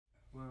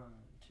1,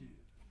 2.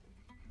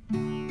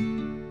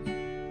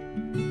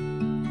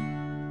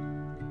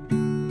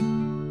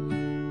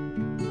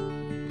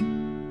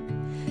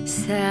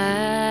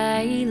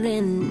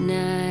 Silent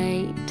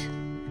night.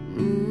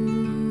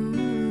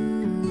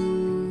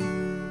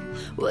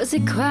 Was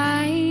it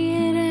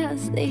quiet,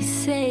 as they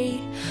say,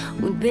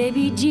 when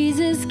baby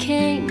Jesus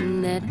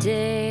came that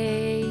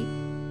day?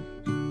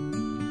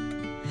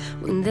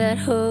 When that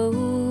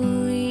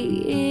holy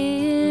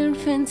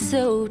infant,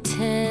 so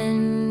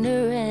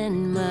tender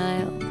and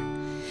mild,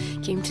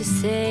 came to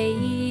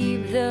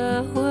save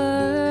the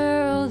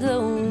world,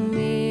 oh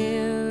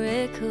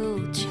miracle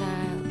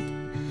child.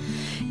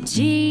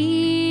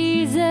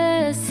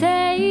 Jesus,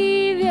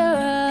 Savior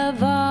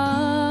of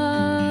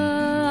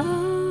all.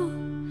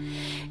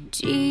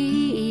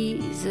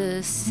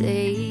 Jesus,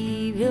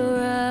 Savior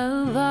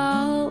of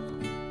all.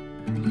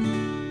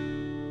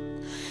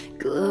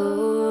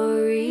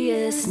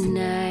 Glorious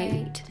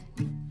night.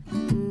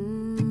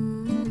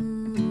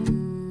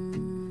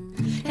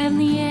 And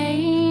the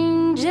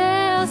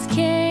angels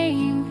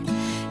came,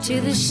 to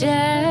the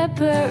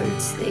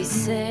shepherds they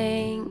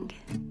sang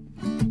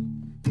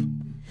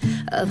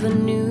of a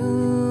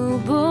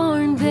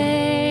newborn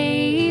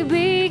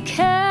baby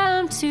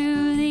come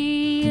to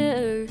the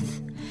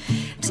earth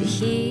to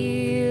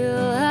heal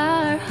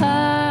our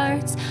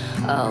hearts.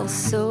 All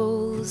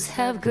souls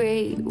have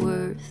great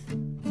worth.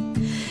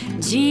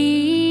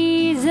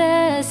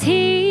 Jesus,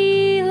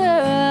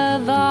 healer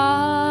of all.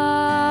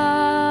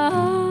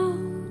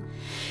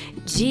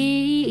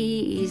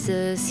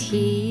 Jesus,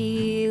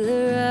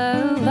 healer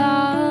of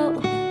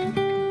all.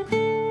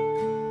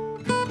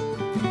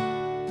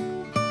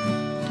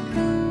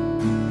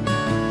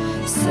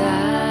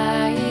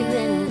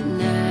 Silent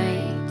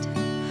night,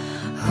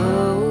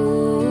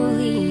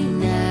 holy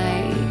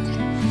night,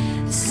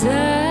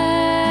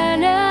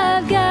 Son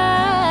of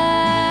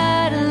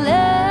God,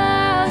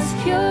 love's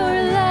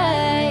pure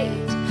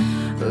light,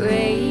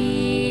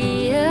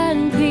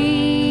 radiant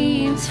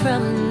beams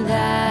from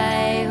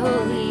thy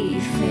holy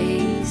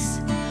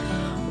face,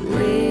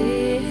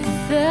 with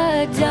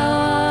the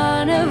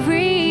dawn of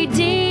redeeming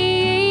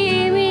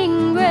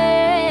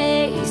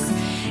grace.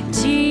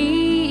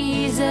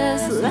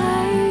 Jesus,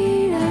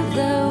 light of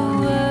the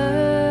world.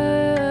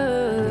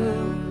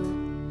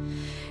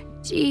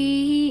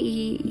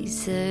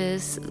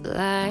 Jesus,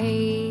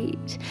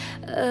 light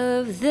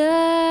of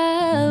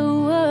the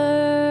world.